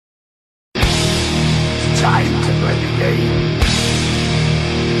Time to play the game.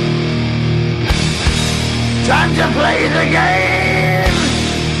 Time to play the game.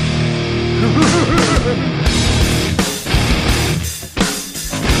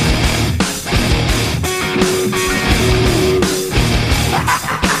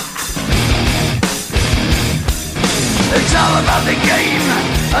 It's all about the game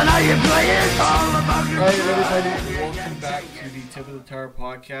and how you play it. All about the Alright, everybody, welcome back to the Tip of the Tower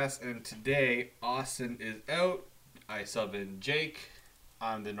podcast. And today, Austin is out. I sub in Jake.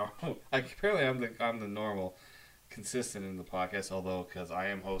 I'm the normal. Apparently, I'm the normal, consistent in the podcast. Although, because I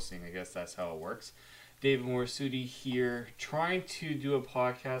am hosting, I guess that's how it works. David Morassutti here, trying to do a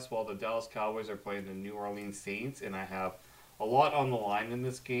podcast while the Dallas Cowboys are playing the New Orleans Saints, and I have a lot on the line in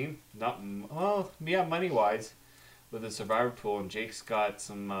this game. Money wise, with the survivor pool, and Jake's got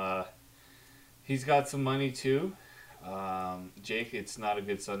some. He's got some money too. Jake, it's not a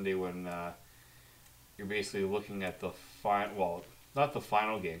good Sunday when you're basically looking at the final. Well, not the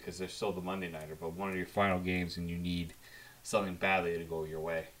final game because there's still the Monday nighter, but one of your final games, and you need something badly to go your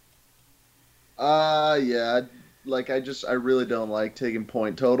way. Yeah. I really don't like taking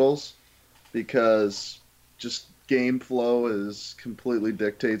point totals because just game flow is completely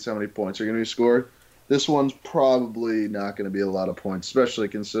dictates how many points are going to be scored. This one's probably not going to be a lot of points, especially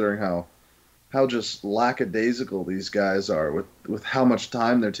considering how just lackadaisical these guys are with how much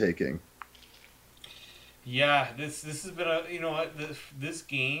time they're taking. Yeah, this has been this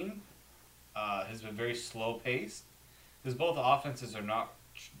game has been very slow paced because both offenses are not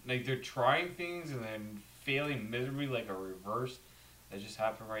they're trying things and then failing miserably, like a reverse that just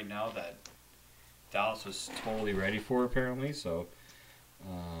happened right now that Dallas was totally ready for apparently. So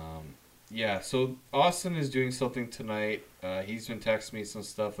yeah, so Austin is doing something tonight. He's been texting me some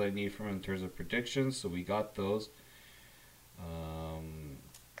stuff that I need from him in terms of predictions, so we got those.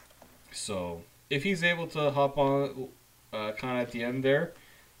 So if he's able to hop on kind of at the end there,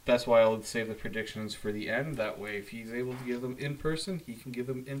 that's why I'll save the predictions for the end. That way, if he's able to give them in person, he can give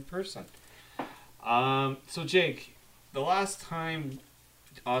them in person. So Jake, the last time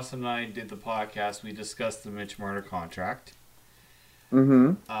Austin and I did the podcast, we discussed the Mitch Marner contract.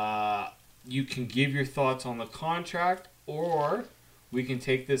 Mm-hmm. You can give your thoughts on the contract, or we can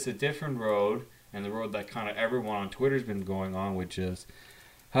take this a different road, and the road that kind of everyone on Twitter's been going on, which is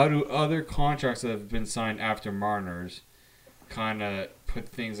how do other contracts that have been signed after Marner's kind of put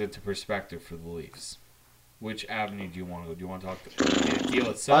things into perspective for the Leafs? Which avenue do you want to go? Do you want to talk the deal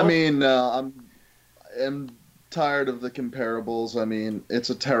itself? I mean, I'm tired of the comparables. I mean,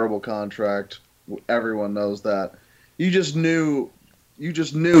 it's a terrible contract. Everyone knows that. You just knew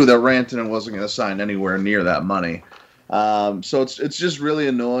that Rantanen wasn't going to sign anywhere near that money. So it's just really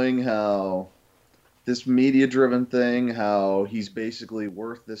annoying how this media-driven thing, how he's basically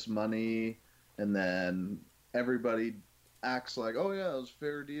worth this money, and then everybody acts like, oh yeah, it was a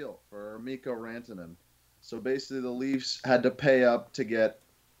fair deal for Mikko Rantanen. So basically the Leafs had to pay up to get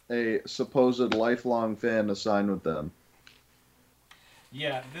a supposed lifelong fan to sign with them.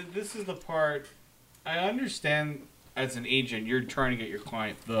 Yeah, this is the part. I understand as an agent, you're trying to get your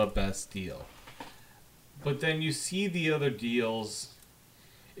client the best deal. But then you see the other deals,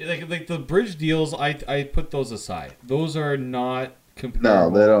 like the bridge deals, I put those aside. Those are not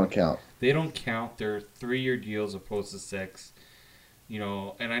comparable. No, they don't count. They don't count. They're 3-year deals opposed to 6.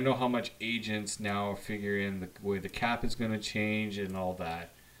 And I know how much agents now figure in the way the cap is going to change and all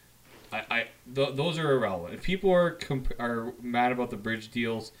that. Those are irrelevant. If people are mad about the bridge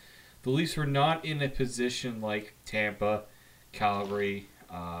deals, the Leafs were not in a position like Tampa, Calgary.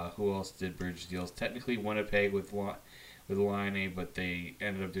 Who else did bridge deals? Technically, Winnipeg with Laine, but they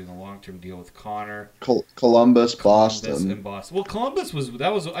ended up doing a long-term deal with Connor. Columbus, Boston. And Boston. Well, Columbus was.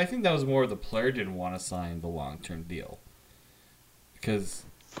 I think that was more the player didn't want to sign the long-term deal. Because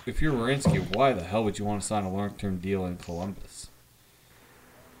if you're Werenski, why the hell would you want to sign a long-term deal in Columbus?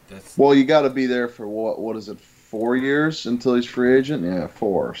 Well, you got to be there for what is it, 4 years until he's free agent? Yeah,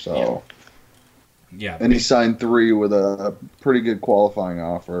 4. So. Yeah. And he signed 3 with a pretty good qualifying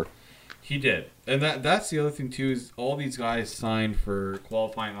offer. He did. And that's the other thing, too, is all these guys signed for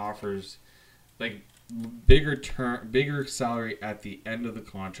qualifying offers, like bigger salary at the end of the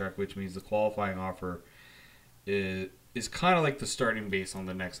contract, which means the qualifying offer is kind of like the starting base on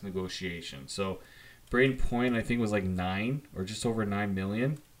the next negotiation. So Braden Point, I think, was like 9 or just over $9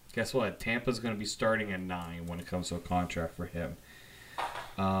 million. Guess what? Tampa's going to be starting at 9 when it comes to a contract for him.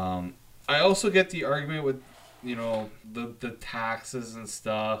 I also get the argument with, the taxes and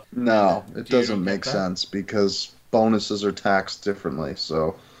stuff. No, it doesn't make sense because bonuses are taxed differently.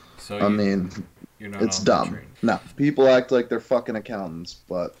 So I mean, it's dumb. No, people act like they're fucking accountants,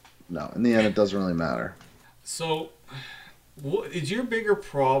 but no, in the end, it doesn't really matter. So, what is your bigger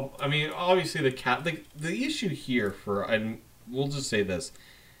problem? I mean, obviously the cap. The issue here and we'll just say this: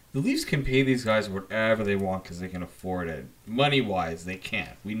 the Leafs can pay these guys whatever they want because they can afford it. Money wise, they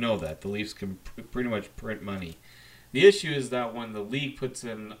can't. We know that the Leafs can pretty much print money. The issue is that when the league puts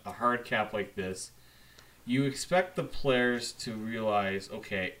in a hard cap like this, you expect the players to realize,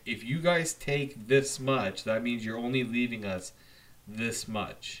 okay, if you guys take this much, that means you're only leaving us this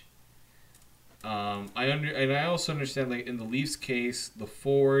much. I also understand, like in the Leafs case, the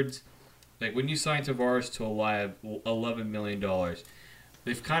forwards, like when you sign Tavares to $11 million,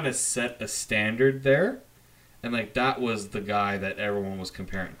 they've kind of set a standard there, and like that was the guy that everyone was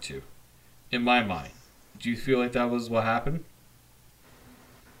comparing to, in my mind. Do you feel like that was what happened?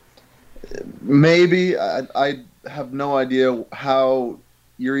 Maybe. I have no idea how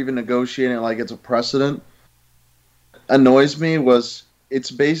you're even negotiating like it's a precedent. Annoys me was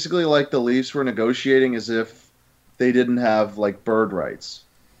it's basically like the Leafs were negotiating as if they didn't have like bird rights,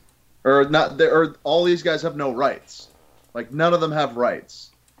 or not. Or all these guys have no rights. Like none of them have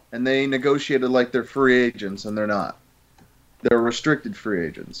rights, and they negotiated like they're free agents, and they're not. They're restricted free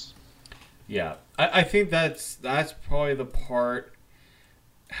agents. Yeah, I think that's probably the part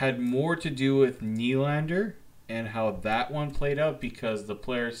had more to do with Nylander and how that one played out because the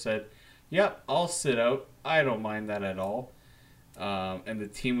player said, "Yep, I'll sit out. I don't mind that at all." And the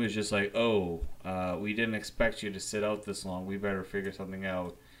team was just like, "Oh, we didn't expect you to sit out this long. We better figure something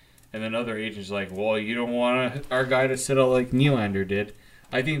out." And then other agents like, "Well, you don't want our guy to sit out like Nylander did."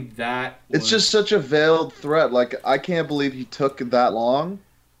 I think that It's just such a veiled threat. Like I can't believe he took that long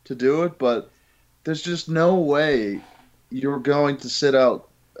to do it, but there's just no way you're going to sit out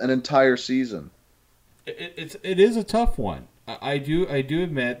an entire season. It is a tough one. I do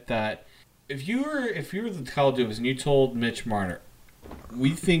admit that if you were the Kyle Dubas and you told Mitch Marner,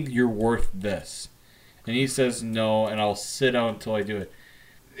 we think you're worth this, and he says no, and I'll sit out until I do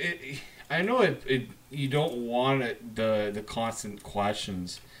it. I know you don't want the constant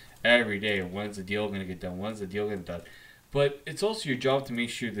questions every day. When's the deal going to get done? When's the deal getting done? But it's also your job to make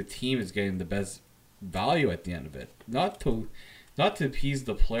sure the team is getting the best value at the end of it. Not to appease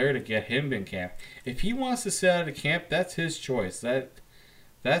the player to get him in camp. If he wants to sit out of camp, that's his choice.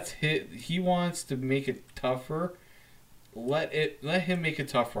 That's his. He wants to make it tougher. Let him make it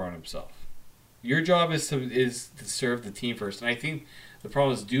tougher on himself. Your job is to serve the team first. And I think the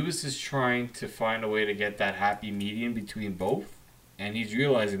problem is Dubas is trying to find a way to get that happy medium between both, and he's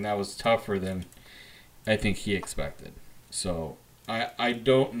realizing that was tougher than I think he expected. So I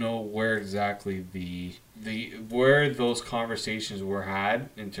don't know where exactly where those conversations were had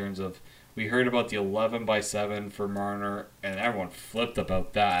in terms of we heard about the 11/7 for Marner and everyone flipped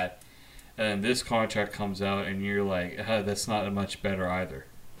about that, and then this contract comes out and you're like, that's not much better either.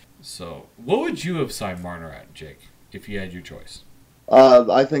 So what would you have signed Marner at, Jake, if you had your choice?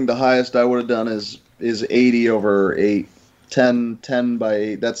 I think the highest I would have done is 80 over 8. 10 by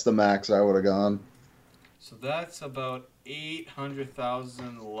 8. That's the max I would have gone. So that's about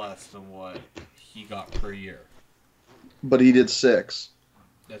 $800,000 less than what he got per year. But he did 6.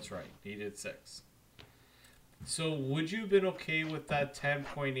 That's right. He did 6. So would you have been okay with that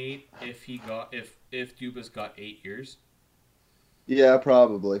 10.8 if Dubas got 8 years? Yeah,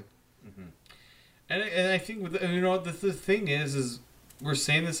 probably. Mm-hmm. And I think the thing is we're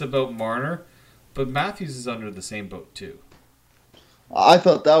saying this about Marner, but Matthews is under the same boat too. I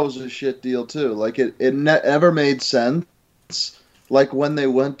thought that was a shit deal too. Like it never made sense. Like when they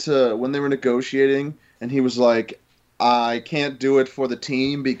were negotiating, and he was like, "I can't do it for the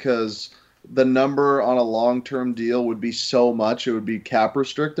team because the number on a long-term deal would be so much, it would be cap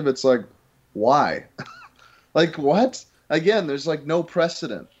restrictive." It's like, why? Like what? Again, there's like no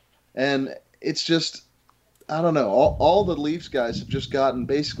precedent, and it's just, I don't know. All the Leafs guys have just gotten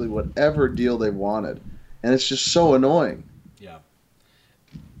basically whatever deal they wanted, and it's just so annoying. Yeah.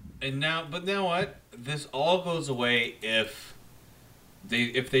 Now what? This all goes away if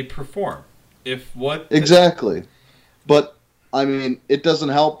they perform. Exactly. But I mean, it doesn't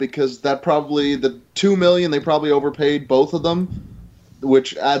help because that probably the $2 million they probably overpaid both of them,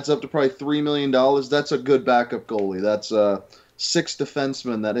 which adds up to probably $3 million. That's a good backup goalie. That's a 6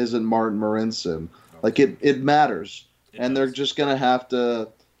 defenseman that isn't Martin Marincin. Like it matters, and they're just gonna have to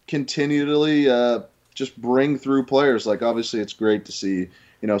continually just bring through players. Like obviously, it's great to see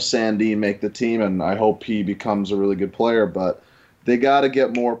Sandin make the team, and I hope he becomes a really good player. But they got to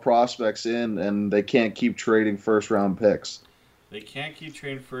get more prospects in, and they can't keep trading first-round picks. They can't keep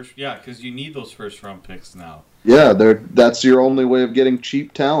trading yeah, because you need those first-round picks now. Yeah, that's your only way of getting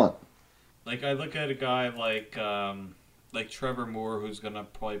cheap talent. Like I look at a guy like like Trevor Moore, who's gonna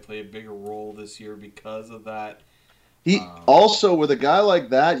probably play a bigger role this year because of that. He also, with a guy like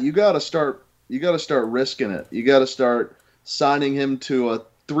that, you got to start risking it. You got to start signing him to a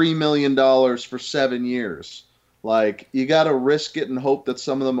 $3 million for 7 years. Like, you got to risk it and hope that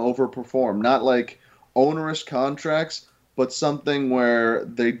some of them overperform. Not like onerous contracts, but something where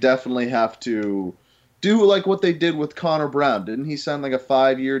they definitely have to do like what they did with Connor Brown. Didn't he sign like a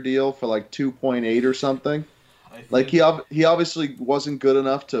 5-year deal for like 2.8 or something? Like, he obviously wasn't good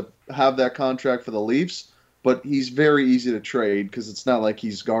enough to have that contract for the Leafs, but he's very easy to trade because it's not like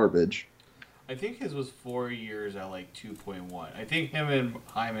he's garbage. I think his was 4 years at like 2.1. I think him and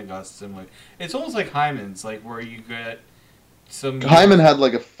Hyman got similar. It's almost like Hyman's, like where you get some. Hyman had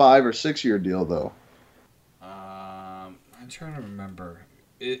like a 5 or 6 year deal though. I'm trying to remember.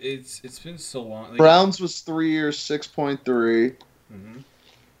 It's been so long. Like, Brown's was 3 years, 6.3. Mm-hmm.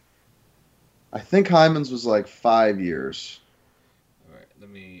 I think Hyman's was like 5 years. All right, let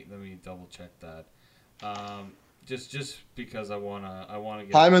me double check that. Just because I wanna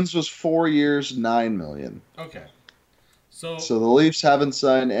get. Hyman's was 4 years, $9 million. Okay. So the Leafs haven't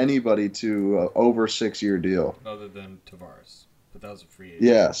signed anybody to over 6 year deal. Other than Tavares, but that was a free agent.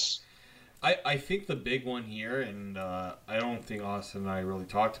 Yes. I think the big one here, and I don't think Austin and I really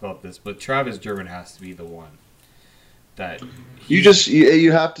talked about this, but Travis Dermott has to be the one. That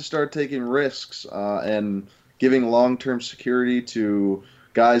you have to start taking risks and giving long-term security to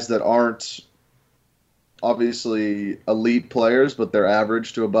guys that aren't obviously elite players, but they're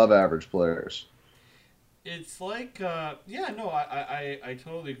average to above average players. It's like, I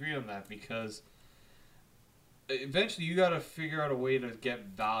totally agree on that because eventually you got to figure out a way to get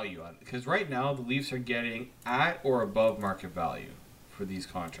value on it. Because right now the Leafs are getting at or above market value for these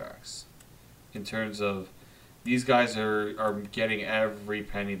contracts in terms of these guys are getting every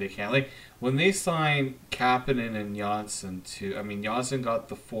penny they can. Like, when they signed Kapanen and Janssen Janssen got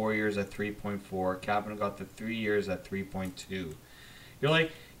the 4 years at 3.4. Kapanen got the 3 years at 3.2. You're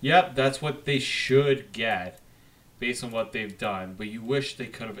like, yep, that's what they should get based on what they've done. But you wish they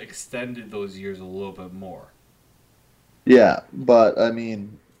could have extended those years a little bit more. Yeah, but, I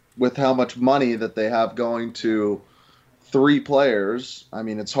mean, with how much money that they have going to 3 players, I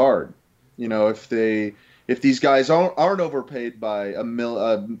mean, it's hard. You know, if these guys aren't overpaid by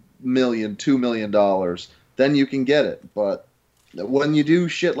 $1 million, $2 million, then you can get it. But when you do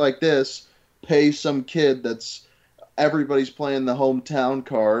shit like this, pay some kid that's everybody's playing the hometown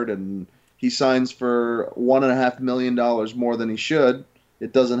card and he signs for $1.5 million more than he should,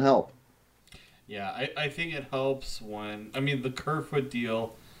 it doesn't help. Yeah, I think it helps when the Kerfoot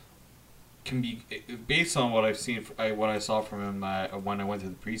deal can be based on what I've seen, what I saw from him when I went to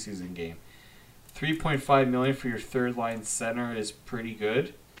the preseason game. $3.5 million for your third line center is pretty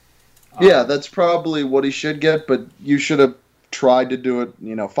good. Yeah, that's probably what he should get, but you should have tried to do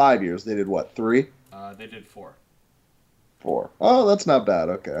it, 5 years. They did what, 3? They did 4. 4. Oh, that's not bad.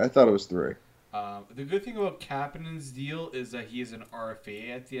 Okay, I thought it was 3. The good thing about Kapanen's deal is that he is an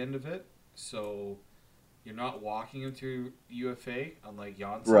RFA at the end of it, so you're not walking him to UFA, unlike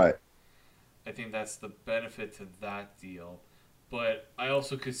Janssen. Right. I think that's the benefit to that deal. But I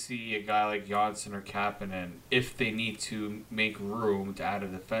also could see a guy like Janssen or Kapanen, if they need to make room to add a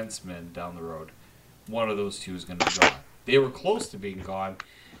defenseman down the road, one of those two is going to be gone. They were close to being gone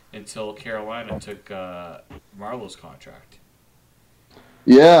until Carolina took Marlowe's contract.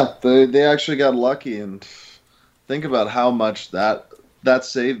 Yeah, they actually got lucky, and think about how much that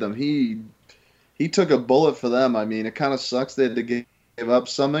saved them. He took a bullet for them. I mean, it kind of sucks they had to give up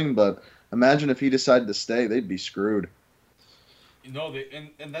something, but imagine if he decided to stay, they'd be screwed. And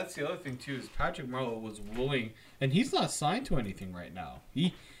that's the other thing too is Patrick Marleau was willing, and he's not signed to anything right now.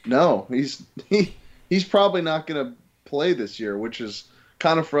 He's probably not going to play this year, which is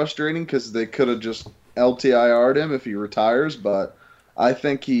kind of frustrating because they could have just LTIR'd him if he retires. But I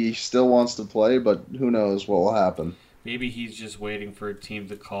think he still wants to play. But who knows what will happen? Maybe he's just waiting for a team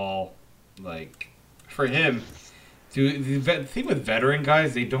to call, like, for him. The thing with veteran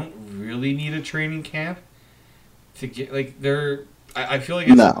guys, they don't really need a training camp to get I feel like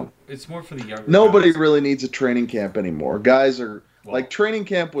it's more for the younger Nobody guys. really needs a training camp anymore. Guys are training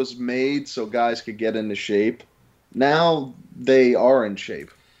camp was made so guys could get into shape. Now they are in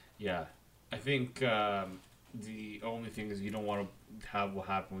shape. Yeah. I think the only thing is you don't want to have what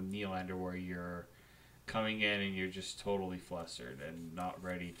happened with Nylander where you're coming in and you're just totally flustered and not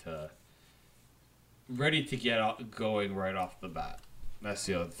ready to get going right off the bat. That's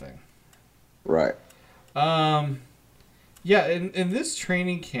the other thing. Right. Yeah, in this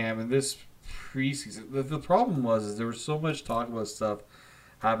training camp, in this preseason, the problem was there was so much talk about stuff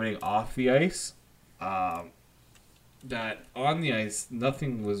happening off the ice. that on the ice,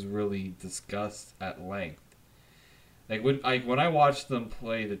 nothing was really discussed at length. Like when I watched them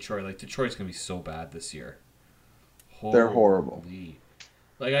play Detroit, like Detroit's gonna be so bad this year. They're horrible. Holy.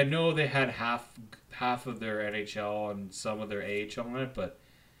 Like I know they had half of their NHL and some of their AHL on it, but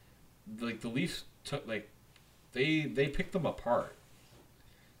like the Leafs took they picked them apart.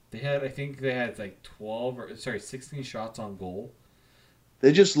 I think they had like 16 shots on goal.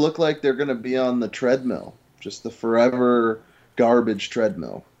 They just look like they're going to be on the treadmill, just the forever garbage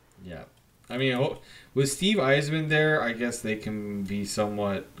treadmill. Yeah. I mean, with Steve Eisman there, I guess they can be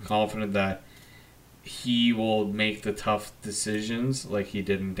somewhat confident that he will make the tough decisions like he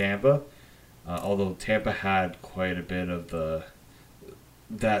did in Tampa. Although Tampa had quite a bit of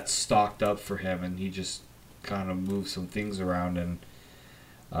that stocked up for him, and he just kind of moved some things around, and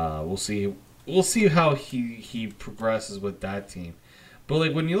we'll see how he progresses with that team. But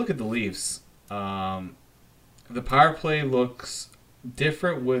like when you look at the Leafs, the power play looks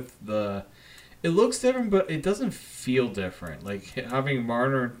different it looks different, but it doesn't feel different. Like having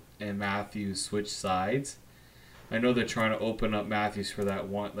Marner and Matthews switch sides. I know they're trying to open up Matthews for that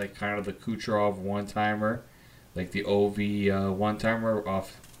one, like kind of the Kucherov one-timer, like the OV one-timer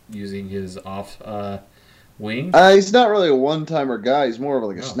off using his off wing. He's not really a one-timer guy. He's more of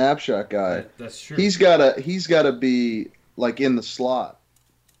like a snapshot guy. That's true. He's gotta be like in the slot.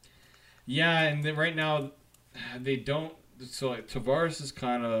 Yeah, and then right now they don't. So like Tavares is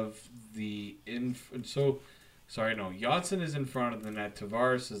kind of Janssen is in front of the net.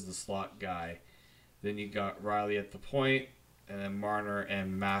 Tavares is the slot guy. Then you got Riley at the point, and then Marner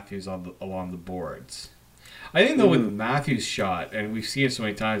and Matthews along the boards. I think though with Matthews' shot, and we've seen it so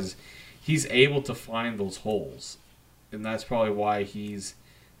many times, he's able to find those holes, and that's probably why he's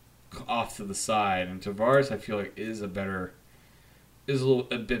off to the side. And Tavares, I feel like, is a bit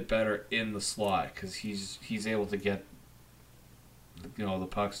better in the slot because he's able to get the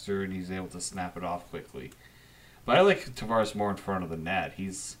pucks through, and he's able to snap it off quickly. But I like Tavares more in front of the net.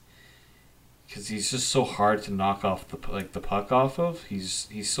 Because he's just so hard to knock off the puck off of.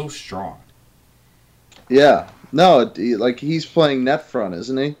 He's so strong. Yeah. No, like he's playing net front,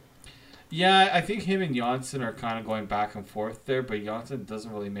 isn't he? Yeah, I think him and Janssen are kind of going back and forth there, but Janssen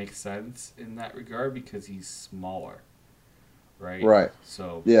doesn't really make sense in that regard because he's smaller. Right? Right.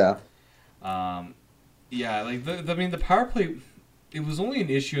 So yeah. Yeah, like the power play, it was only an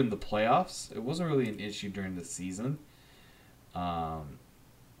issue in the playoffs. It wasn't really an issue during the season.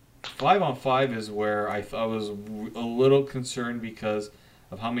 5-on-5 is where I was a little concerned because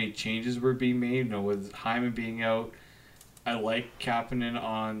of how many changes were being made. With Hyman being out, I like Kapanen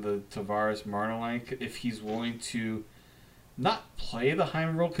on the Tavares Marner line if he's willing to not play the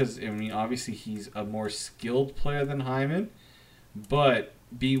Hyman role, because I mean obviously he's a more skilled player than Hyman, but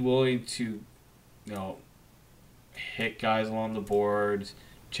be willing to hit guys along the boards,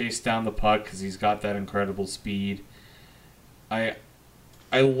 chase down the puck because he's got that incredible speed.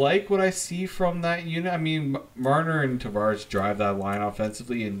 I like what I see from that unit. I mean, Marner and Tavares drive that line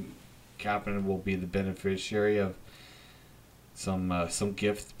offensively, and Kapanen will be the beneficiary of some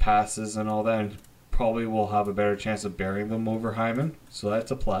gift passes and all that, and probably will have a better chance of burying them over Hyman. So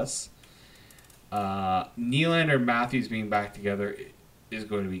that's a plus. Nylander Matthews being back together is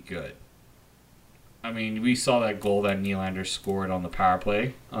going to be good. I mean, we saw that goal that Nylander scored on the power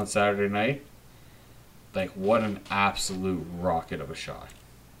play on Saturday night. Like, what an absolute rocket of a shot.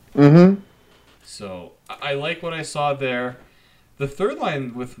 Mm-hmm. So, I like what I saw there. The third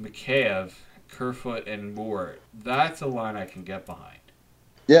line with Mikheyev, Kerfoot, and Moore, that's a line I can get behind.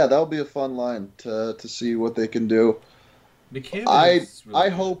 Yeah, that'll be a fun line to see what they can do. Mikheyev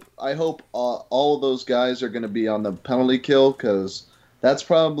I hope all of those guys are going to be on the penalty kill, because that's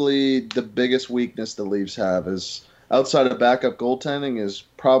probably the biggest weakness the Leafs have, is outside of backup goaltending is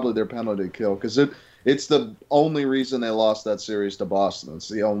probably their penalty kill, because it's the only reason they lost that series to Boston. It's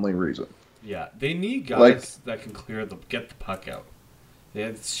the only reason. Yeah, they need guys that can get the puck out. They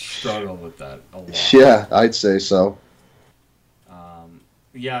had struggled with that a lot. Yeah, I'd say so.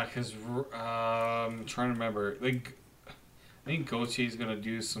 Yeah, because I'm trying to remember. Like, I think Gautier's going to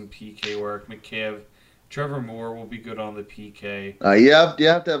do some PK work. Mikheyev, Trevor Moore will be good on the PK. You have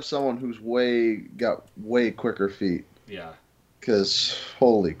to have someone who's got way quicker feet. Yeah. Because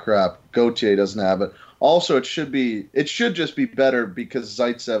holy crap, Gauthier doesn't have it. Also, it should just be better because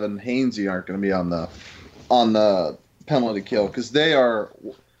Zaitsev and Hainsey aren't going to be on the penalty kill, because they are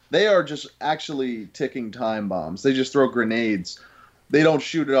just actually ticking time bombs. They just throw grenades. They don't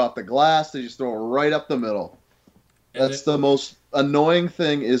shoot it off the glass. They just throw it right up the middle. That's the most annoying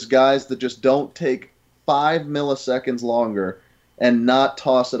thing, is guys that just don't take 5 milliseconds longer and not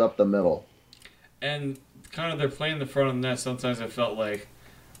toss it up the middle. And kind of they're playing the front of the net. Sometimes I felt like,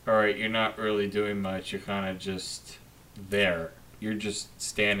 all right, you're not really doing much. You're kind of just there. You're just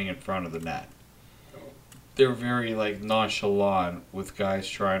standing in front of the net. They're very like nonchalant with guys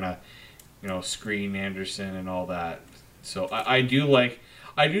trying to, screen Anderson and all that. So I do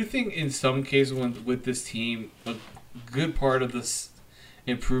think in some cases with this team, a good part of this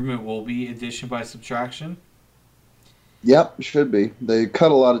improvement will be addition by subtraction. Yep, should be. They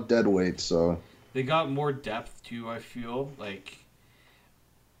cut a lot of dead weight, so They got more depth too. I feel like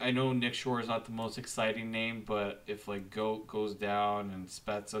I know Nick Shore is not the most exciting name, but if like Goat goes down and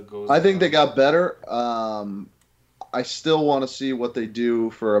Spezza goes, I think down, they got better. I still want to see what they do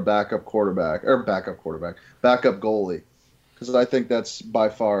for a backup goalie, because I think that's by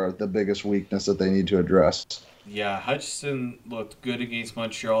far the biggest weakness that they need to address. Yeah, Hutchinson looked good against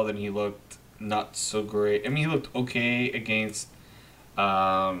Montreal. Then he looked not so great. I mean, he looked okay against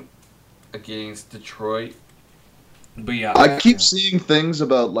Detroit. But yeah, I keep seeing things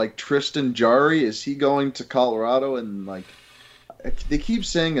about like Tristan Jarry. Is he going to Colorado? And like they keep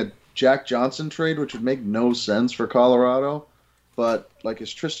saying a Jack Johnson trade, which would make no sense for Colorado. But like,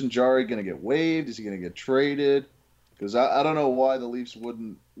 is Tristan Jarry going to get waived? Is he going to get traded? Because I don't know why the Leafs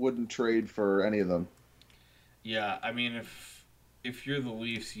wouldn't trade for any of them. Yeah, I mean, if you're the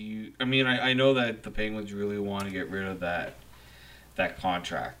Leafs, I know that the Penguins really want to get rid of that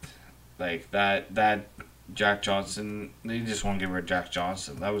contract, like that Jack Johnson. They just want to get rid of Jack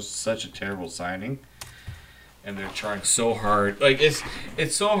Johnson. That was such a terrible signing, and they're trying so hard. Like it's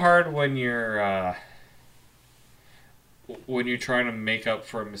so hard when you're trying to make up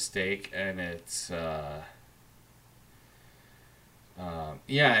for a mistake, and it's.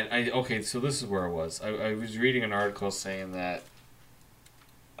 Okay, so this is where it was. I was reading an article saying that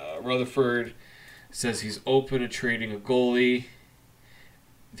Rutherford says he's open to trading a goalie.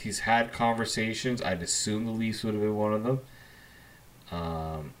 He's had conversations. I'd assume the Leafs would have been one of them.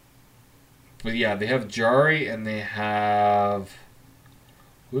 But yeah, they have Jarry and they have...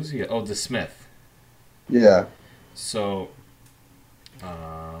 Who's he? Oh, DeSmith. Yeah. So...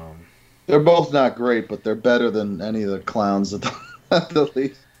 they're both not great, but they're better than any of the clowns that the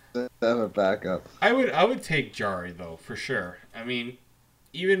Leafs have a backup. I would take Jarry, though, for sure. I mean,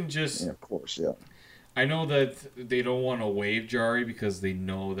 even just... Yeah, of course, yeah. I know that they don't want to waive Jarry because they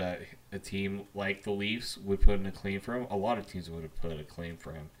know that a team like the Leafs would put in a claim for him. A lot of teams would have put a claim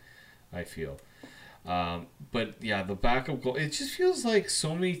for him, I feel. But yeah, the backup goal, it just feels like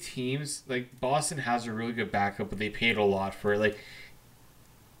so many teams, like Boston has a really good backup, but they paid a lot for it. Like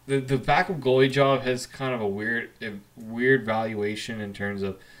the backup goalie job has kind of a weird valuation in terms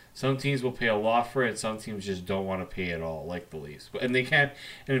of some teams will pay a lot for it, some teams just don't want to pay at all, like the Leafs. And they can't,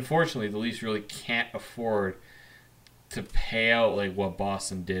 and unfortunately, the Leafs really can't afford to pay out like what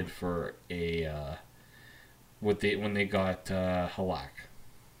Boston did for when they got Halak.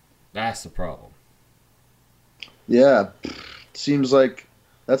 That's the problem. Yeah, seems like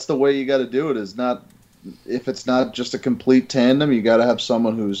that's the way you got to do it. Is not if it's not just a complete tandem, you got to have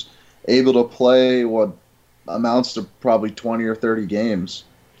someone who's able to play what amounts to probably 20 or 30 games.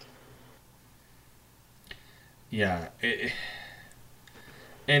 Yeah,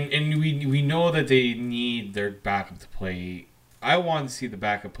 and we know that they need their backup to play. I want to see the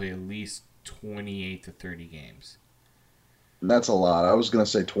backup play at least 28 to 30 games. That's a lot. I was going to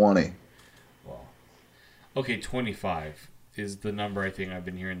say 20. Well, okay, 25 is the number I think I've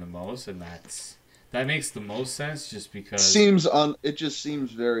been hearing the most, and that makes the most sense just because it just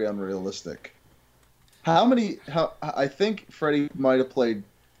seems very unrealistic. I think Freddie might have played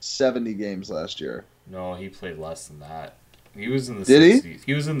 70 games last year. No, he played less than that. He was in the Did 60s.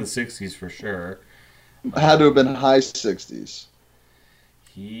 He was in the 60s for sure. Had to have been high 60s.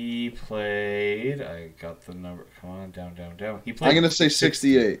 He played... I got the number. Come on, down. He played. I'm going to say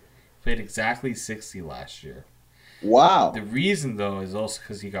 68. Played exactly 60 last year. Wow. The reason, though, is also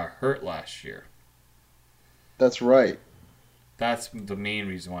because he got hurt last year. That's right. That's the main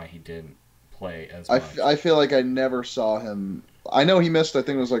reason why he didn't play as much. I feel like I never saw him. I know he missed, I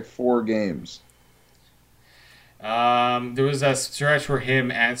think it was like 4 games. There was that stretch where him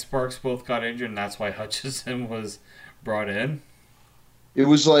and Sparks both got injured, and that's why Hutchison was brought in. It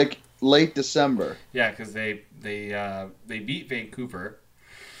was like late December. Yeah, because they beat Vancouver,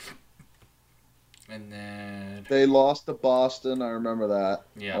 and then they lost to Boston. I remember that.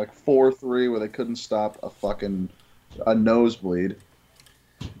 Yeah, like 4-3, where they couldn't stop a nosebleed.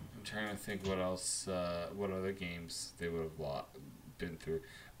 I'm trying to think what else, what other games they would have been through.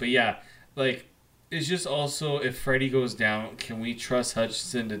 But yeah, like. It's just also, if Freddie goes down, can we trust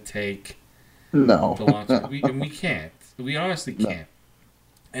Hutchinson to take the long term? We can't. We honestly can't.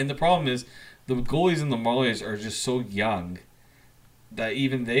 And the problem is, the goalies in the Marlies are just so young that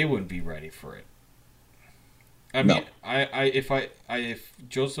even they wouldn't be ready for it. I mean, if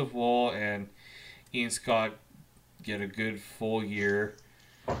Joseph Woll and Ian Scott get a good full year,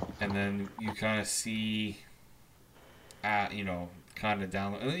 and then you kind of see, kind of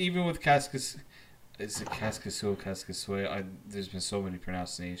down, and even with Cascas, is it Cascasua? There's been so many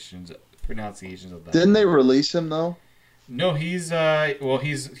pronunciations of that. Didn't they release him though? No, he's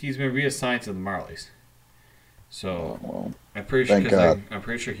been reassigned to the Marlies. So I'm pretty sure I'm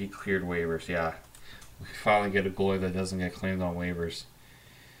pretty sure he cleared waivers. Yeah, we finally get a goalie that doesn't get claimed on waivers.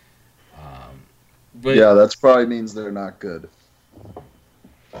 But yeah, that probably means they're not good.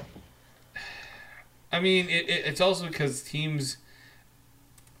 I mean, it's also because teams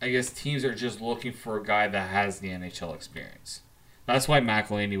are just looking for a guy that has the NHL experience. That's why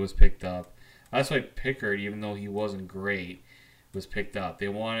McElhaney was picked up. That's why Pickard, even though he wasn't great, was picked up.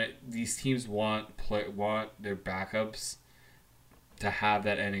 These teams want their backups to have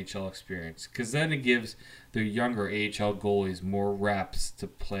that NHL experience, because then it gives their younger AHL goalies more reps to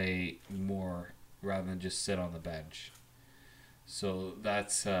play more rather than just sit on the bench. So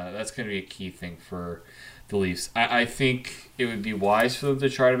that's going to be a key thing for the Leafs. I think it would be wise for them to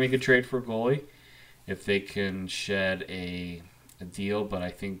try to make a trade for a goalie if they can shed a deal, but I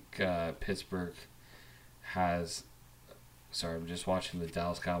think Pittsburgh has... Sorry, I'm just watching the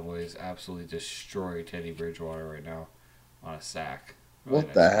Dallas Cowboys absolutely destroy Teddy Bridgewater right now on a sack. Really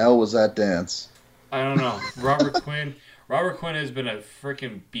what the hell was that dance? I don't know. Robert Quinn has been a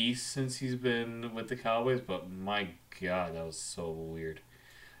freaking beast since he's been with the Cowboys, but my God, that was so weird.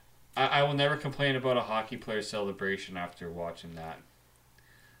 I will never complain about a hockey player's celebration after watching that.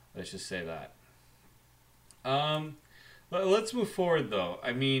 Let's just say that. Let's move forward, though.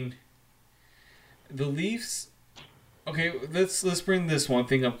 I mean, the Leafs... Okay, let's bring this one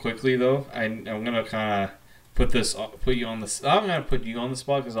thing up quickly, though. I'm gonna kind of put you on the... I'm gonna put you on the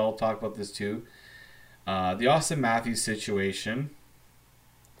spot because I'll talk about this too. The Austin Matthews situation.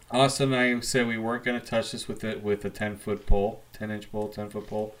 Austin and I said we weren't gonna touch this with a 10-foot pole, 10-inch pole, 10-foot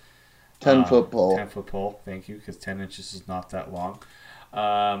pole. 10-foot pole. 10-foot pole. Thank you, because 10 inches is not that long.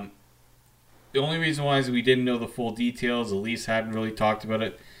 The only reason why is we didn't know the full details. The Leafs hadn't really talked about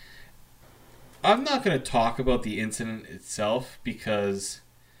it. I'm not going to talk about the incident itself because,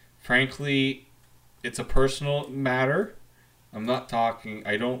 frankly, it's a personal matter. I'm not talking...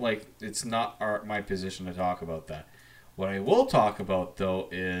 I don't like... It's not my position to talk about that. What I will talk about, though,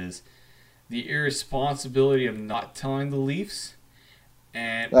 is the irresponsibility of not telling the Leafs.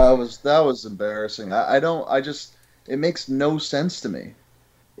 And that was embarrassing. It makes no sense to me.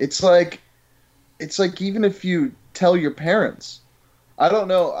 It's like even if you tell your parents... I don't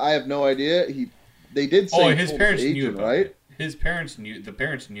know. I have no idea. They did say his parents knew about right? it. His parents knew. The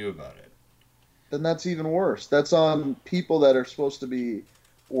parents knew about it. Then that's even worse. That's on people that are supposed to be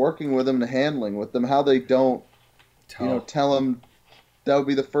working with him and handling with them. How they don't, tell him. That would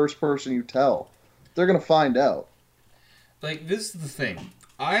be the first person you tell. They're gonna find out. Like, this is the thing.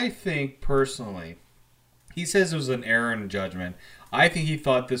 I think personally, he says it was an error in judgment. I think he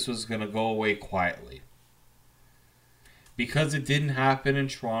thought this was gonna go away quietly. Because it didn't happen in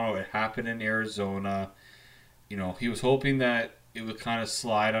Toronto, it happened in Arizona. He was hoping that it would kind of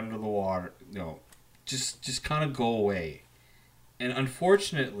slide under the water. Just kind of go away. And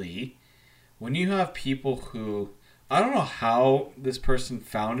unfortunately, when you have people who... I don't know how this person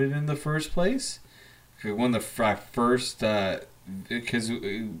found it in the first place. When the first... because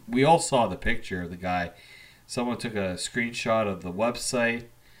we all saw the picture of the guy. Someone took a screenshot of the website.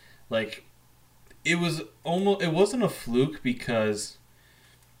 Like... It wasn't a fluke because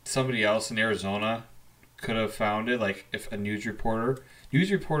somebody else in Arizona could have found it. Like, if news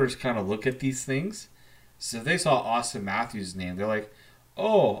reporters kind of look at these things. So if they saw Austin Matthews' name, they're like,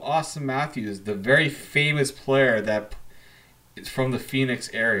 oh, Austin Matthews, the very famous player that is from the Phoenix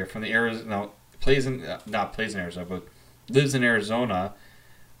area, from the Arizona, not plays in Arizona, but lives in Arizona.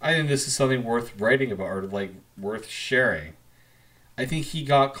 I think this is something worth writing about or like worth sharing. I think he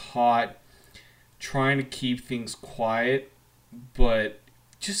got caught trying to keep things quiet, but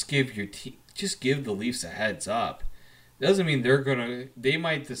just give the Leafs a heads up. It doesn't mean they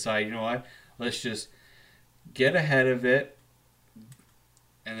might decide, you know what, let's just get ahead of it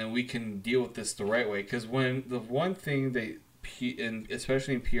and then we can deal with this the right way. Because when the one thing and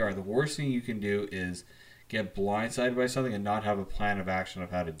especially in PR, the worst thing you can do is get blindsided by something and not have a plan of action of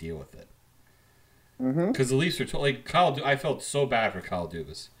how to deal with it. Because the Leafs are I felt so bad for Kyle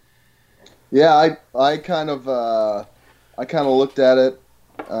Dubas. Yeah, I kind of looked at it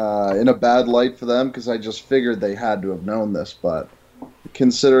in a bad light for them because I just figured they had to have known this. But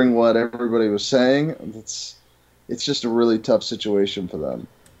considering what everybody was saying, it's just a really tough situation for them.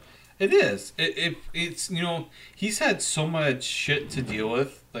 It is. It's he's had so much shit to deal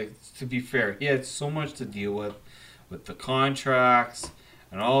with. Like, to be fair, he had so much to deal with the contracts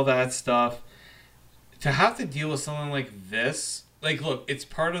and all that stuff. To have to deal with something like this, like, look, it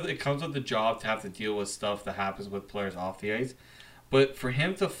comes with the job to have to deal with stuff that happens with players off the ice. But for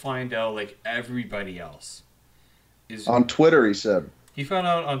him to find out, like everybody else, is on Twitter, he said he found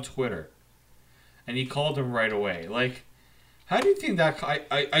out on Twitter, and he called him right away. Like, how do you think that?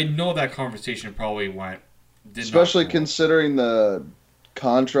 I know that conversation probably went. Especially considering the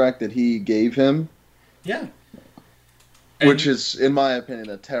contract that he gave him. Yeah. Which is, in my opinion,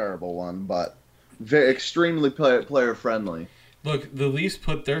 a terrible one, but very extremely player friendly. Look, the Leafs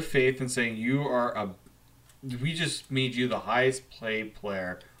put their faith in saying we just made you the highest paid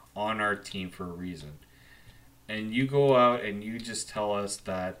player on our team for a reason, and you go out and you just tell us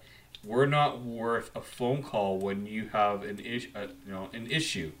that we're not worth a phone call when you have an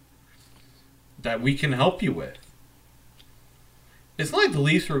issue that we can help you with. It's not like the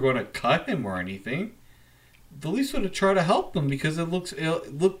Leafs were going to cut him or anything. The Leafs would have tried to help them because it'll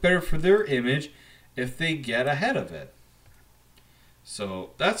look better for their image if they get ahead of it. So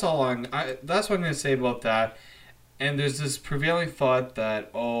that's all that's what I'm going to say about that. And there's this prevailing thought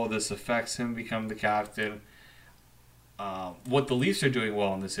that, this affects him becoming the captain. What the Leafs are doing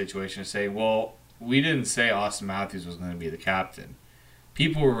well in this situation is saying, well, we didn't say Austin Matthews was going to be the captain.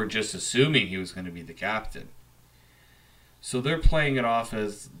 People were just assuming he was going to be the captain. So they're playing it off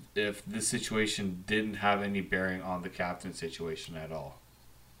as if this situation didn't have any bearing on the captain situation at all.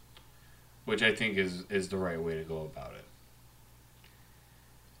 Which I think is the right way to go about it.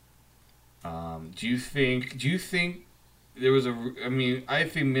 Do you think there was I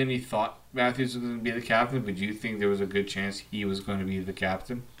think many thought Matthews was going to be the captain, but do you think there was a good chance he was going to be the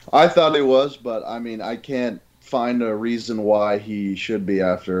captain? I thought he was, but I can't find a reason why he should be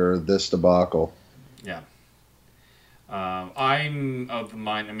after this debacle. Yeah. I'm of the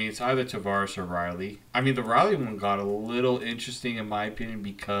mind, it's either Tavares or Riley. The Riley one got a little interesting in my opinion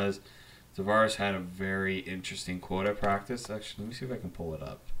because Tavares had a very interesting quote at practice. Actually, let me see if I can pull it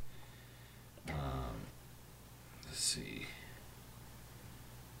up. Let's see.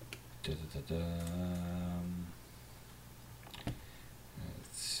 Let's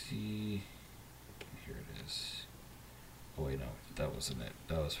see. Here it is. Oh wait, no, that wasn't it.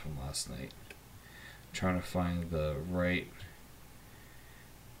 That was from last night. I'm trying to find the right.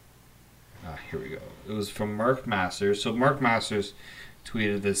 Here we go. It was from Mark Masters. So Mark Masters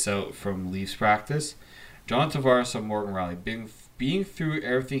tweeted this out from Leafs practice. John Tavares and Morgan Riley being through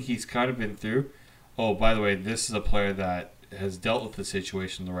everything he's kind of been through. Oh, by the way, this is a player that has dealt with the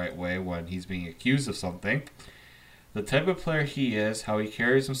situation the right way when he's being accused of something. The type of player he is, how he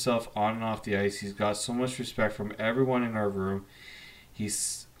carries himself on and off the ice, he's got so much respect from everyone in our room. He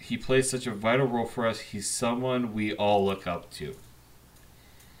plays such a vital role for us. He's someone we all look up to.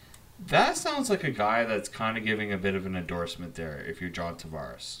 That sounds like a guy that's kind of giving a bit of an endorsement there if you're John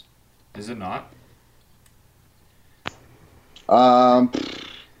Tavares. Is it not? I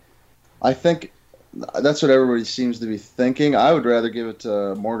think that's what everybody seems to be thinking. I would rather give it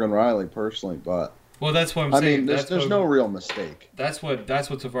to Morgan Riley personally, but well, that's what I'm saying. There's no real mistake. That's what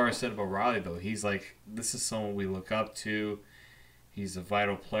Tavares said about Riley, though. He's like, this is someone we look up to. He's a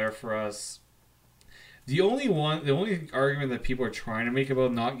vital player for us. The only argument that people are trying to make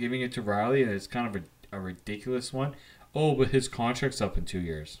about not giving it to Riley, and it's kind of a ridiculous one. Oh, but his contract's up in 2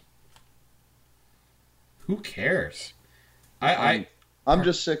 years. Who cares? I'm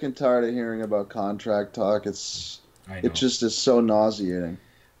just sick and tired of hearing about contract talk. It just is so nauseating.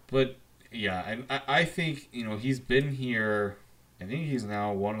 But yeah, and I think he's been here. I think he's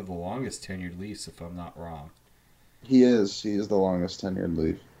now one of the longest tenured Leafs, if I'm not wrong. He is. He is the longest tenured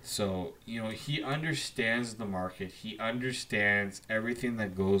Leaf. So he understands the market. He understands everything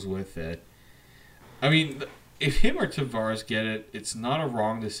that goes with it. If him or Tavares get it, it's not a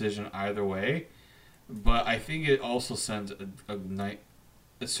wrong decision either way. But I think it also sends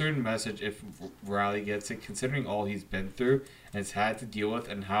a certain message if Riley gets it, considering all he's been through and has had to deal with,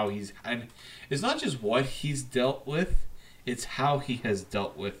 and it's not just what he's dealt with, it's how he has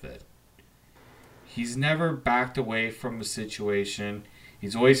dealt with it. He's never backed away from a situation.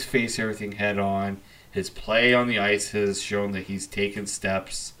 He's always faced everything head on. His play on the ice has shown that he's taken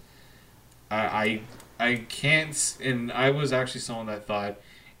steps. I can't, and I was actually someone that thought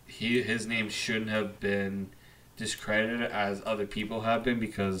his name shouldn't have been discredited as other people have been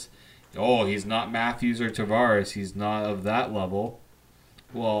because, he's not Matthews or Tavares. He's not of that level.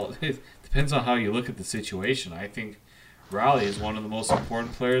 Well, it depends on how you look at the situation. I think Riley is one of the most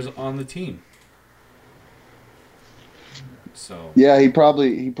important players on the team. So Yeah, he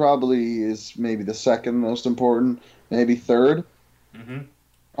probably is maybe the second most important, maybe third. mm-hmm.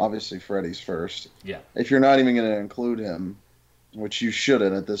 Obviously, Freddie's first. Yeah. If you're not even going to include him, which you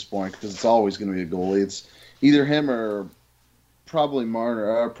shouldn't at this point, because it's always going to be a goalie. It's either him or probably Marner,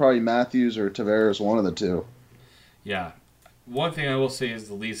 or probably Matthews or Tavares, one of the two. Yeah. One thing I will say is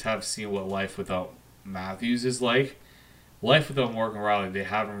the Leafs have seen what life without Matthews is like. Life without Morgan Riley, they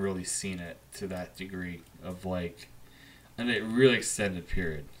haven't really seen it to that degree of like a really extended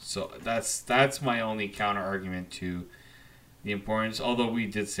period. So that's my only counter argument to the importance. Although we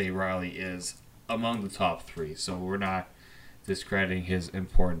did say Riley is among the top three, so we're not discrediting his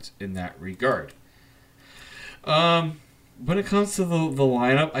importance in that regard. When it comes to the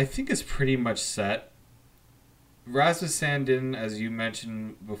lineup, I think it's pretty much set. Rasmus Sandin, as you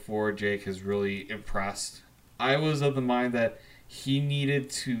mentioned before, Jake, has really impressed. I was of the mind that he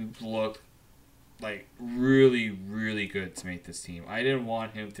needed to look like really, really good to make this team. I didn't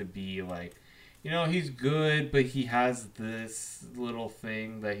want him to be like, he's good, but he has this little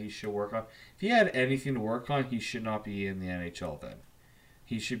thing that he should work on. If he had anything to work on, he should not be in the NHL then.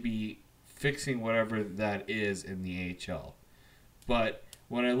 He should be fixing whatever that is in the AHL. But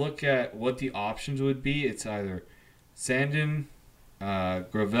when I look at what the options would be, it's either Sandin,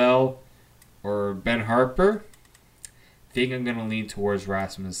 Gravel, or Ben Harper. I think I'm going to lean towards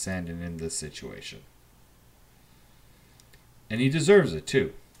Rasmus Sandin in this situation. And he deserves it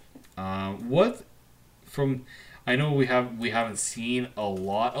too. I know we haven't seen a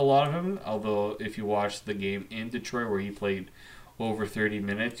lot of him, although if you watched the game in Detroit where he played over 30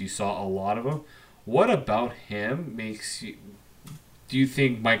 minutes, you saw a lot of him. What about him do you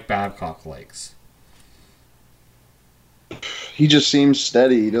think Mike Babcock likes? He just seems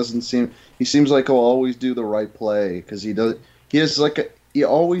steady. He seems like he'll always do the right play because he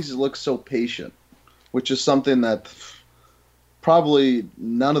always looks so patient, which is something that probably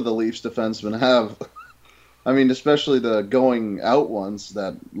none of the Leafs defensemen have. I mean, especially the going out ones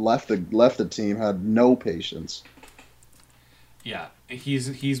that left the team had no patience. Yeah,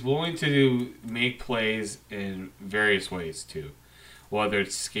 he's willing to make plays in various ways too, whether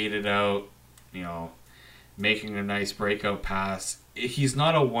it's skated out, making a nice breakout pass. He's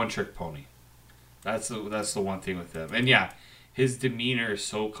not a one-trick pony. That's the one thing with him. And yeah, his demeanor is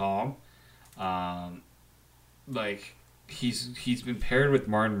so calm. He's been paired with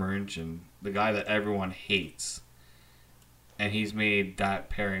Martin Marincin, the guy that everyone hates, and he's made that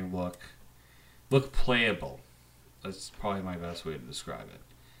pairing look playable. That's probably my best way to describe it.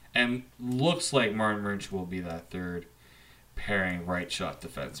 And looks like Martin Marincin will be that third pairing right shot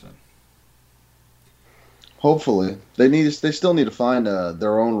defenseman. Hopefully, they still need to find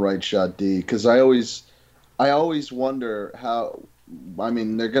their own right shot D, because I always wonder how. I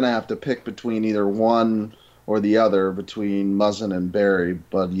mean, they're gonna have to pick between either one or the other, between Muzzin and Barry,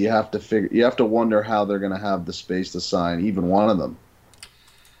 but you have to wonder how they're gonna have the space to sign even one of them.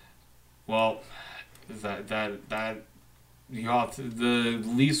 Well, the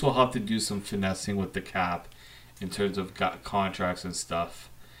Leafs will have to do some finessing with the cap in terms of contracts and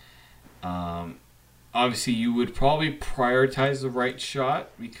stuff. Obviously, you would probably prioritize the right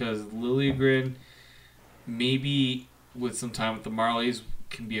shot because Liljegren, maybe with some time with the Marlies,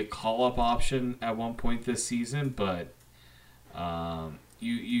 can be a call-up option at one point this season, but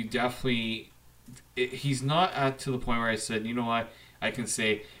you definitely... he's not to the point where I said, you know what, I can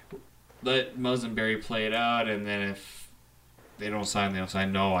say, let Muzzin play it out, and then if they don't sign, they don't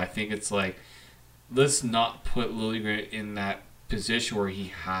sign. No, I think it's like, let's not put Liljegren in that position where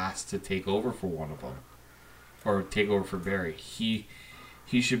he has to take over for one of them or take over for Barry. He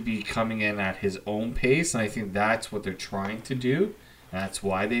should be coming in at his own pace, and I think that's what they're trying to do. That's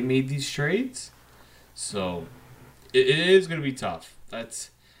why they made these trades. So it is going to be tough. There's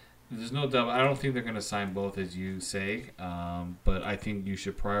no doubt. I don't think they're going to sign both, as you say, but I think you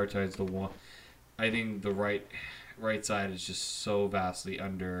should prioritize the one. I think the right side is just so vastly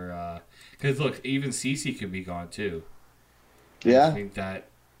under. Because look, even CeCe could be gone too. Yeah. I think that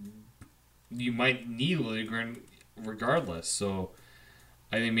you might need Liljegren regardless. So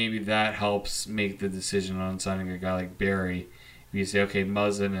I think maybe that helps make the decision on signing a guy like Barry. If you say, okay,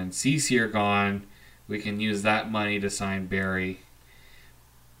 Muzzin and CeCe are gone, we can use that money to sign Barry.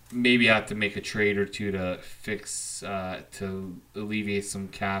 Maybe have to make a trade or two to fix, to alleviate some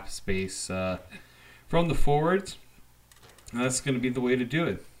cap space from the forwards. And that's going to be the way to do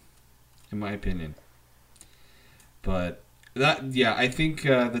it, in my opinion. But I think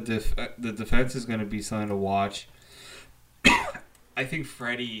the defense is going to be something to watch. I think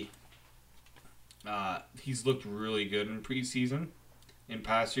Freddie He's looked really good in preseason. In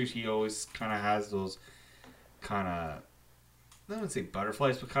past years, he always kind of has those kind of, I wouldn't say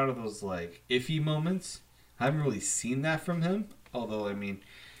butterflies, but kind of those like iffy moments. I haven't really seen that from him. Although, I mean,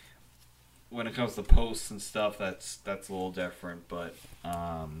 when it comes to posts and stuff, that's a little different. But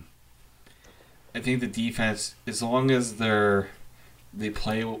I think the defense, as long as they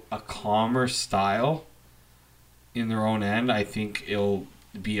play a calmer style in their own end, I think it'll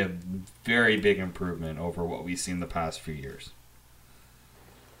be a very big improvement over what we've seen the past few years.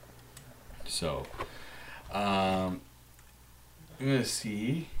 So, I'm gonna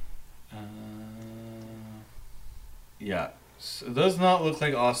see. Yeah, so it does not look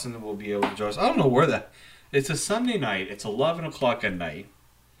like Austin will be able to join us. I don't know where that. It's a Sunday night. It's 11 o'clock at night.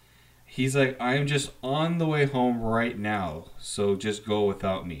 He's like, I'm just on the way home right now, so just go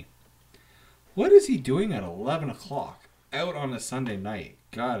without me. What is he doing at 11 o'clock out on a Sunday night?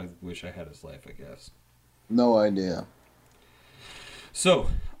 God, I wish I had his life, I guess. No idea. So,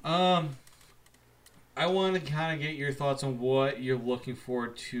 I want to kind of get your thoughts on what you're looking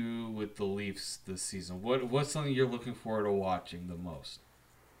forward to with the Leafs this season. What's something you're looking forward to watching the most?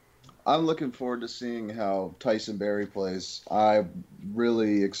 I'm looking forward to seeing how Tyson Barrie plays. I'm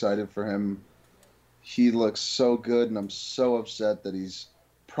really excited for him. He looks so good, and I'm so upset that he's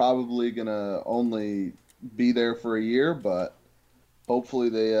probably going to only be there for a year, but hopefully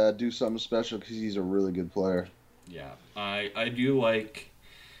they do something special because he's a really good player. Yeah, I do like...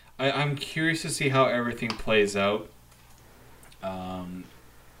 I'm curious to see how everything plays out.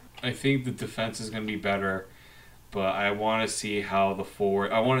 I think the defense is going to be better, but I want to see how the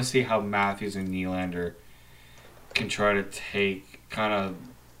forward... I want to see how Matthews and Nylander can try to kind of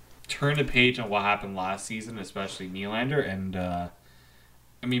turn the page on what happened last season, especially Nylander. And, I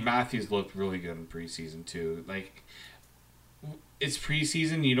mean, Matthews looked really good in preseason, too. Like, it's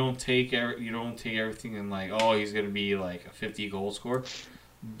preseason. You don't take everything and, like, oh, he's going to be, like, a 50-goal scorer.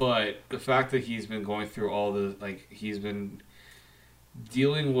 But the fact that he's been going through all the, like, he's been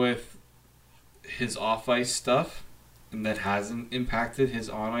dealing with his off-ice stuff and that hasn't impacted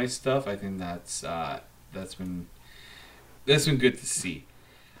his on-ice stuff, I think that's been good to see.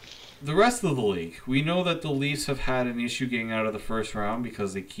 The rest of the league, we know that the Leafs have had an issue getting out of the first round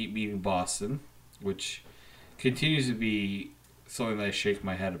because they keep beating Boston, which continues to be something that I shake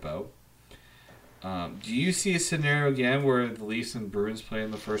my head about. Do you see a scenario again where the Leafs and Bruins play in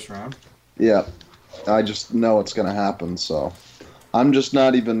the first round? Yeah, I just know it's going to happen, so I'm just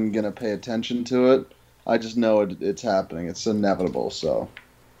not even going to pay attention to it. I just know it's happening. It's inevitable, so.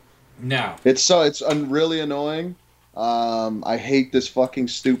 Now. It's really annoying. I hate this fucking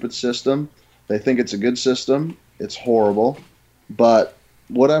stupid system. They think it's a good system. It's horrible, but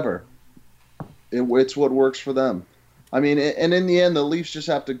whatever. It's what works for them. I mean, and in the end, the Leafs just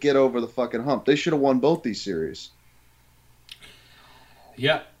have to get over the fucking hump. They should have won both these series.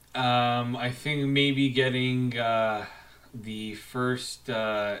 Yeah. I think maybe getting the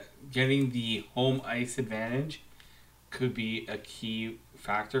home ice advantage could be a key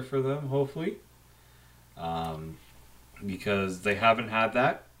factor for them, hopefully. Because they haven't had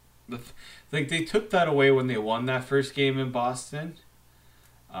that. Like, they took that away when they won that first game in Boston.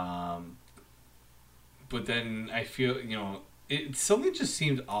 But then I feel, something just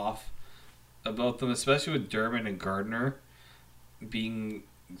seemed off about them, especially with Dermott and Gardner being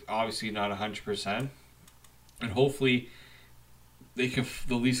obviously not 100%. And hopefully the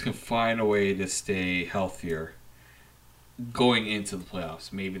Leafs can find a way to stay healthier going into the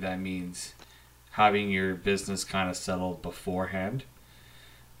playoffs. Maybe that means having your business kind of settled beforehand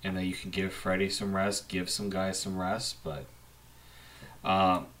and that you can give Freddie some rest, give some guys some rest. But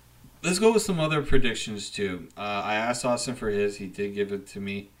let's go with some other predictions too. I asked Austin for his. He did give it to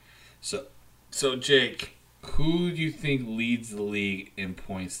me. So Jake, who do you think leads the league in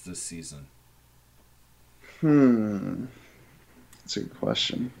points this season? That's a good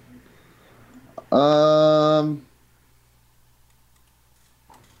question. I'll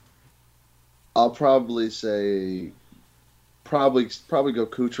probably say probably go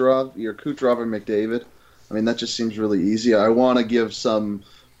Kucherov. Either Kucherov or McDavid. I mean, that just seems really easy. I want to give some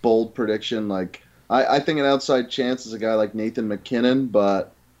bold prediction. Like I think an outside chance is a guy like Nathan McKinnon,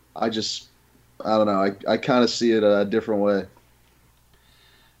 but I don't know. I kind of see it a different way.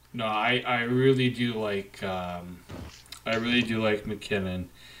 No, I really do like McKinnon,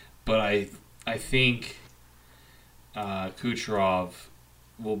 but I think Kucherov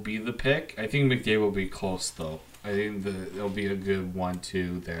will be the pick. I think McDavid will be close though. I think there'll be a good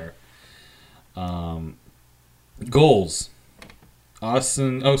 1-2 there. Goals.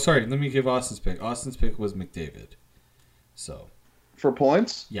 Austin. Oh, sorry. Let me give Austin's pick. Austin's pick was McDavid. So. For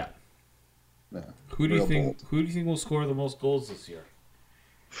points? Yeah. Yeah, Who do you real think? bold. Who do you think will score the most goals this year?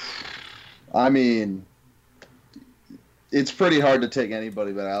 I mean, it's pretty hard to take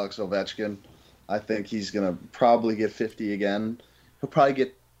anybody but Alex Ovechkin. I think he's gonna probably get 50 again. He'll probably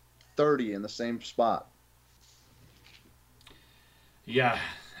get 30 in the same spot. Yeah.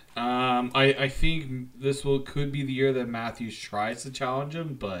 I think could be the year that Matthews tries to challenge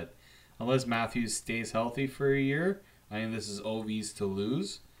him, but unless Matthews stays healthy for a year, I think this is Ovi's to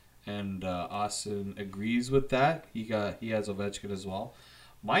lose, and Austin agrees with that. He has Ovechkin as well.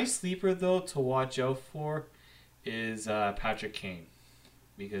 My sleeper though to watch out for is Patrick Kane,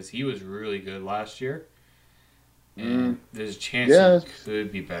 because he was really good last year, and there's a chance he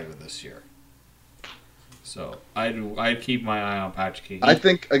could be better this year. So I'd keep my eye on Patrick Kane. I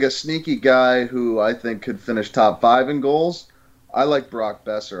think like a sneaky guy who I think could finish top 5 in goals. I like Brock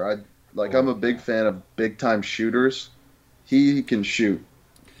Besser. I'm a big fan of big time shooters. He can shoot.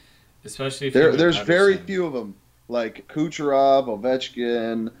 Especially if There's very few of them, like Kucherov,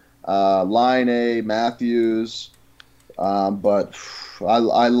 Ovechkin, Line, Matthews. But I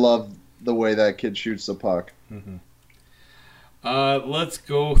love the way that kid shoots the puck. Mm-hmm. Let's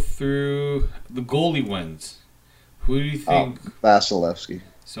go through the goalie wins. Who do you think? Vasilevsky.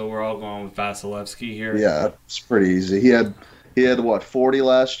 So we're all going with Vasilevsky here. Yeah, it's pretty easy. He had what 40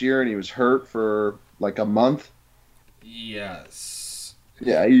 last year, and he was hurt for like a month. Yes.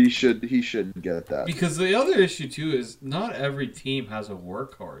 Yeah, he should get that. Because the other issue too is not every team has a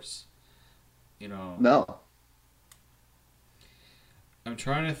workhorse. You know. No. I'm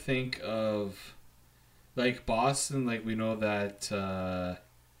trying to think of, like Boston. Like we know that.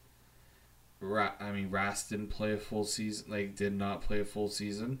 Rask didn't play a full season. Like did not play a full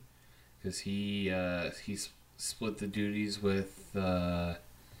season because he split the duties with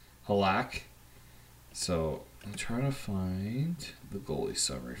Halak. So I'm trying to find the goalie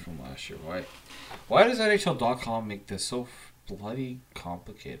summary from last year. Why does NHL.com make this so bloody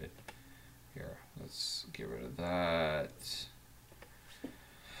complicated? Here, let's get rid of that.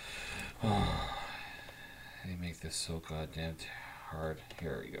 Oh, they make this so goddamn hard.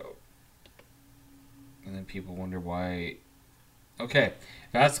 Here we go. And then people wonder why. Okay,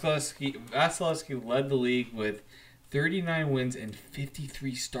 Vasilevsky led the league with 39 wins and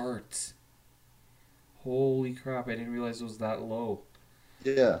 53 starts. Holy crap! I didn't realize it was that low.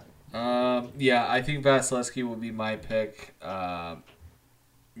 Yeah. Yeah, I think Vasilevsky will be my pick.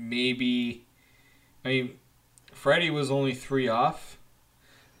 Maybe. I mean, Freddie was only 3 off,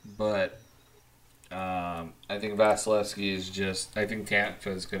 but I think Vasilevsky is just. I think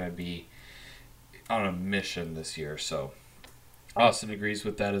Tampa is going to be on a mission this year, so Austin agrees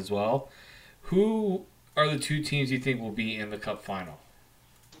with that as well. Who are the 2 teams you think will be in the Cup final?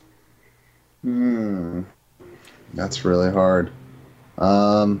 That's really hard.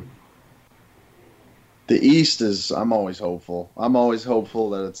 The East is. I'm always hopeful. I'm always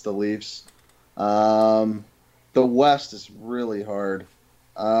hopeful that it's the Leafs. The West is really hard.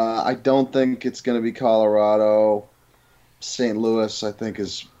 I don't think it's going to be Colorado. St. Louis, I think,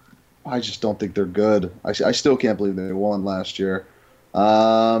 is. I just don't think they're good. I still can't believe they won last year.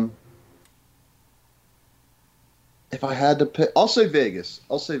 If I had to pick, I'll say Vegas.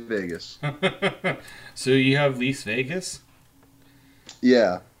 So you have Leafs Vegas?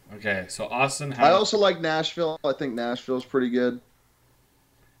 Yeah. Okay, so Austin has... I also like Nashville. I think Nashville's pretty good.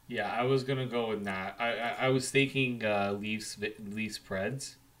 Yeah, I was going to go with that. I was thinking Leafs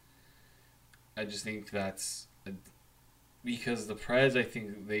Preds. I just think that's... Because the Preds, I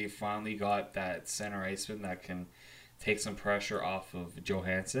think they finally got that center iceman that can take some pressure off of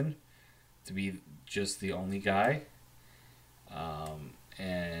Johansson to be just the only guy.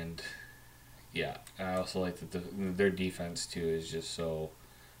 And yeah, I also like that their defense too is just so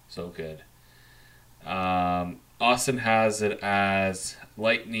good. Austin has it as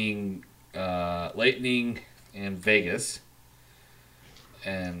Lightning and Vegas.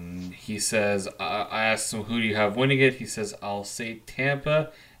 And he says, I asked him, who do you have winning it? He says, I'll say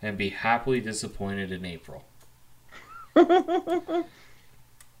Tampa and be happily disappointed in April.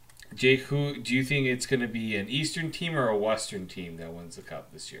 Jake, who do you think it's going to be, an Eastern team or a Western team that wins the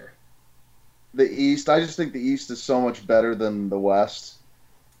Cup this year? The East. I just think the East is so much better than the West.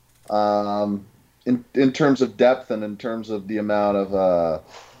 In terms of depth and in terms of the amount of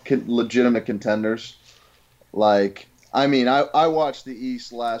legitimate contenders. Like, I mean, I watched the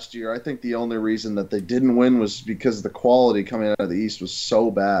East last year. I think the only reason that they didn't win was because the quality coming out of the East was so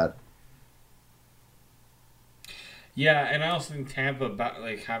bad. Yeah, and I also think Tampa,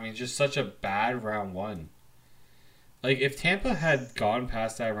 like, having just such a bad round one. Like, if Tampa had gone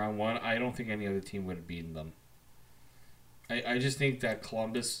past that round one, I don't think any other team would have beaten them. I just think that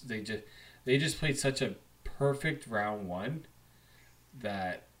Columbus, they just played such a perfect round one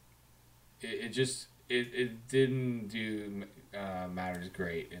that it didn't do matters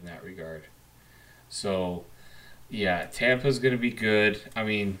great in that regard. So, yeah, Tampa's going to be good. I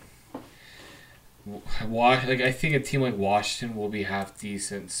mean, I think a team like Washington will be half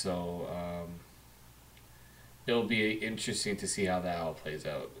decent, so it'll be interesting to see how that all plays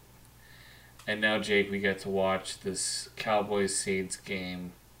out. And now, Jake, we get to watch this Cowboys-Saints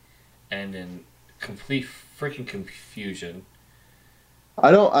game end in complete freaking confusion.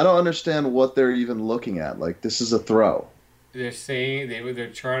 I don't understand what they're even looking at. Like, this is a throw. They're saying they're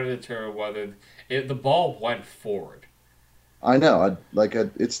trying to determine whether the ball went forward. I know.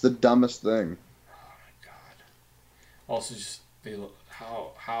 It's the dumbest thing. Oh my god! Also, just they look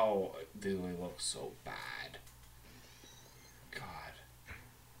how do they look so bad?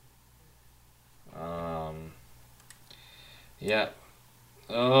 God. Yeah.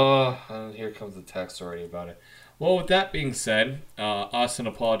 Oh, and here comes the text already about it. Well, with that being said, Austin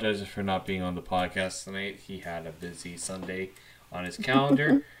apologizes for not being on the podcast tonight. He had a busy Sunday on his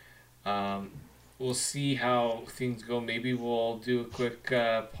calendar. We'll see how things go. Maybe we'll do a quick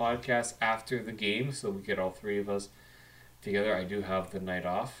podcast after the game so we get all three of us together. I do have the night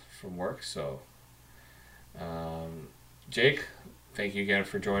off from work, so Jake, thank you again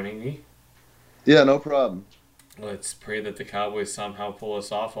for joining me. Yeah, no problem. Let's pray that the Cowboys somehow pull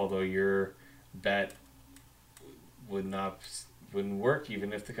us off, although your bet wouldn't work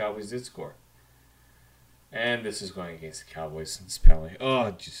even if the Cowboys did score. And this is going against the Cowboys since penalty.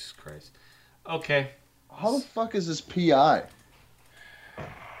 Oh, Jesus Christ. Okay. How the fuck is this PI?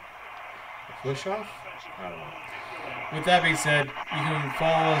 Push off? I don't know. With that being said, you can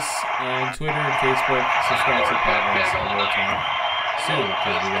follow us on Twitter and Facebook. Subscribe to the podcast, and we'll talk soon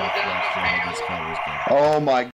because we got to watch this Cowboys game. Oh my